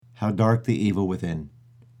how dark the evil within.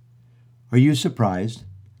 Are you surprised?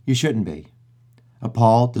 You shouldn't be.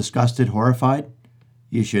 Appalled, disgusted, horrified?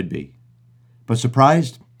 You should be. But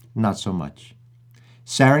surprised? Not so much.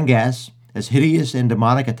 Sarin gas, as hideous and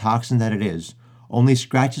demonic a toxin that it is, only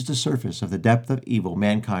scratches the surface of the depth of evil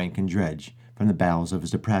mankind can dredge from the bowels of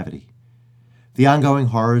his depravity. The ongoing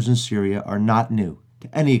horrors in Syria are not new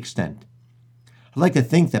to any extent. I'd like to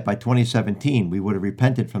think that by 2017 we would have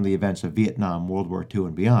repented from the events of Vietnam, World War II,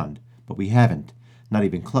 and beyond, but we haven't, not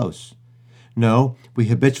even close. No, we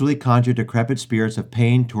habitually conjure decrepit spirits of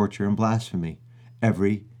pain, torture, and blasphemy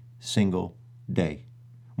every single day.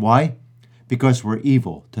 Why? Because we're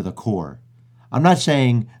evil to the core. I'm not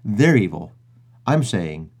saying they're evil. I'm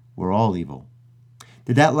saying we're all evil.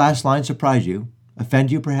 Did that last line surprise you?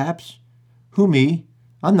 Offend you, perhaps? Who, me?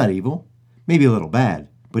 I'm not evil. Maybe a little bad,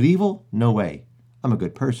 but evil? No way. I'm a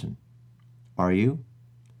good person. Are you?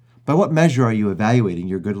 By what measure are you evaluating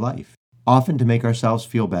your good life? Often, to make ourselves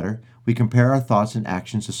feel better, we compare our thoughts and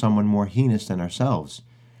actions to someone more heinous than ourselves.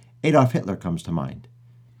 Adolf Hitler comes to mind.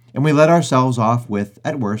 And we let ourselves off with,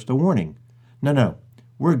 at worst, a warning. No,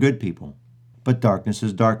 we're good people. But darkness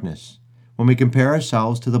is darkness. When we compare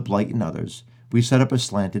ourselves to the blight in others, we set up a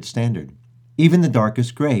slanted standard. Even the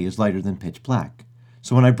darkest gray is lighter than pitch black.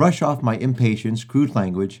 So when I brush off my impatience, crude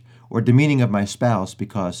language, or demeaning of my spouse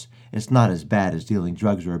because it's not as bad as dealing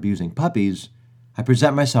drugs or abusing puppies, I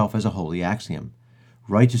present myself as a holy axiom,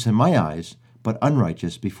 righteous in my eyes, but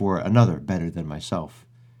unrighteous before another better than myself.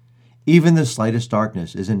 Even the slightest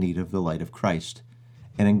darkness is in need of the light of Christ,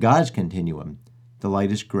 and in God's continuum, the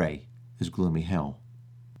lightest gray is gloomy hell.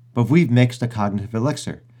 But we've mixed a cognitive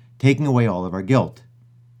elixir, taking away all of our guilt.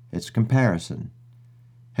 It's comparison.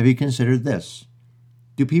 Have you considered this?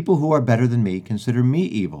 Do people who are better than me consider me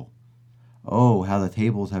evil? Oh, how the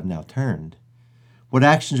tables have now turned. What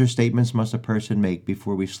actions or statements must a person make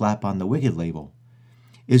before we slap on the wicked label?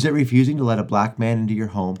 Is it refusing to let a black man into your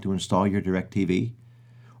home to install your DirecTV?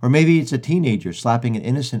 Or maybe it's a teenager slapping an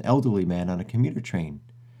innocent elderly man on a commuter train.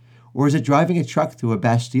 Or is it driving a truck through a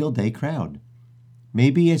Bastille Day crowd?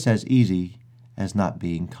 Maybe it's as easy as not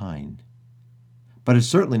being kind. But it's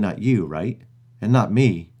certainly not you, right? And not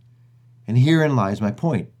me. And herein lies my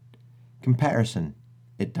point. Comparison.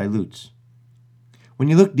 It dilutes. When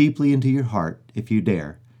you look deeply into your heart, if you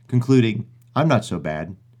dare, concluding, I'm not so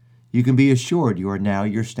bad, you can be assured you are now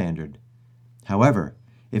your standard. However,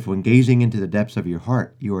 if when gazing into the depths of your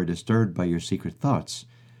heart you are disturbed by your secret thoughts,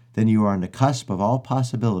 then you are on the cusp of all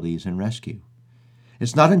possibilities and rescue.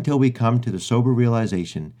 It's not until we come to the sober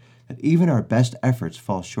realization that even our best efforts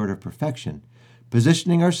fall short of perfection,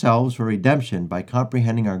 positioning ourselves for redemption by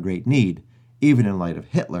comprehending our great need, even in light of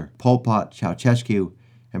Hitler, Pol Pot, Ceausescu,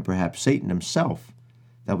 and perhaps Satan himself,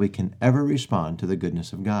 that we can ever respond to the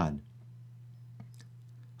goodness of God.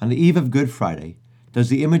 On the eve of Good Friday, does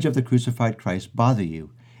the image of the crucified Christ bother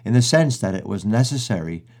you in the sense that it was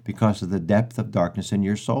necessary because of the depth of darkness in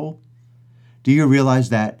your soul? Do you realize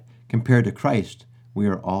that, compared to Christ, we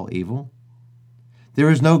are all evil? There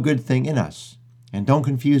is no good thing in us, and don't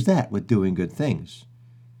confuse that with doing good things.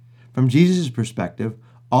 From Jesus' perspective,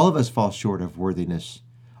 all of us fall short of worthiness.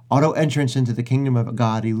 Auto entrance into the kingdom of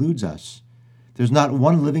God eludes us. There's not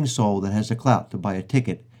one living soul that has the clout to buy a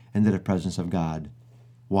ticket into the presence of God.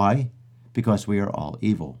 Why? Because we are all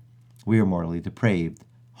evil. We are morally depraved,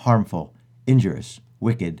 harmful, injurious,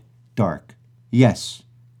 wicked, dark. Yes,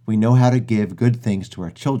 we know how to give good things to our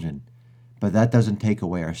children, but that doesn't take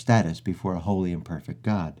away our status before a holy and perfect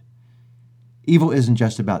God. Evil isn't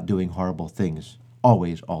just about doing horrible things,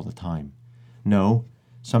 always, all the time. No,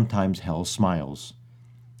 sometimes hell smiles.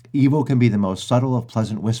 Evil can be the most subtle of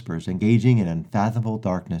pleasant whispers, engaging in unfathomable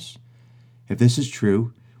darkness. If this is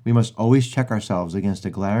true, we must always check ourselves against the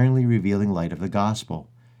glaringly revealing light of the gospel.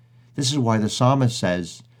 This is why the psalmist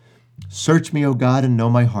says, Search me, O God, and know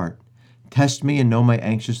my heart. Test me and know my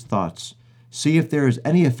anxious thoughts. See if there is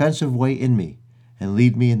any offensive way in me, and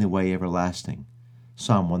lead me in the way everlasting.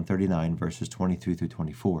 Psalm 139, verses 23 through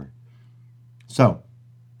 24. So,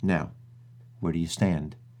 now, where do you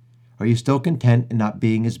stand? Are you still content in not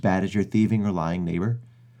being as bad as your thieving or lying neighbor?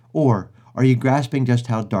 Or are you grasping just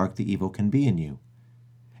how dark the evil can be in you?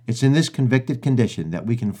 It's in this convicted condition that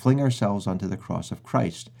we can fling ourselves onto the cross of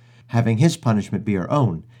Christ, having his punishment be our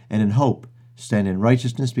own, and in hope stand in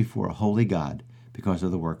righteousness before a holy God because of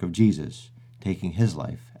the work of Jesus, taking his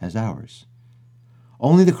life as ours.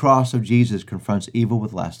 Only the cross of Jesus confronts evil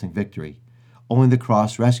with lasting victory. Only the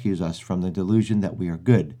cross rescues us from the delusion that we are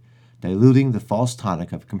good, diluting the false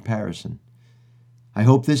tonic of comparison. I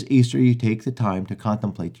hope this Easter you take the time to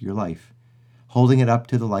contemplate your life, holding it up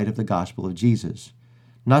to the light of the gospel of Jesus,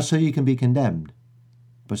 not so you can be condemned,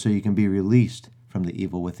 but so you can be released from the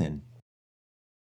evil within.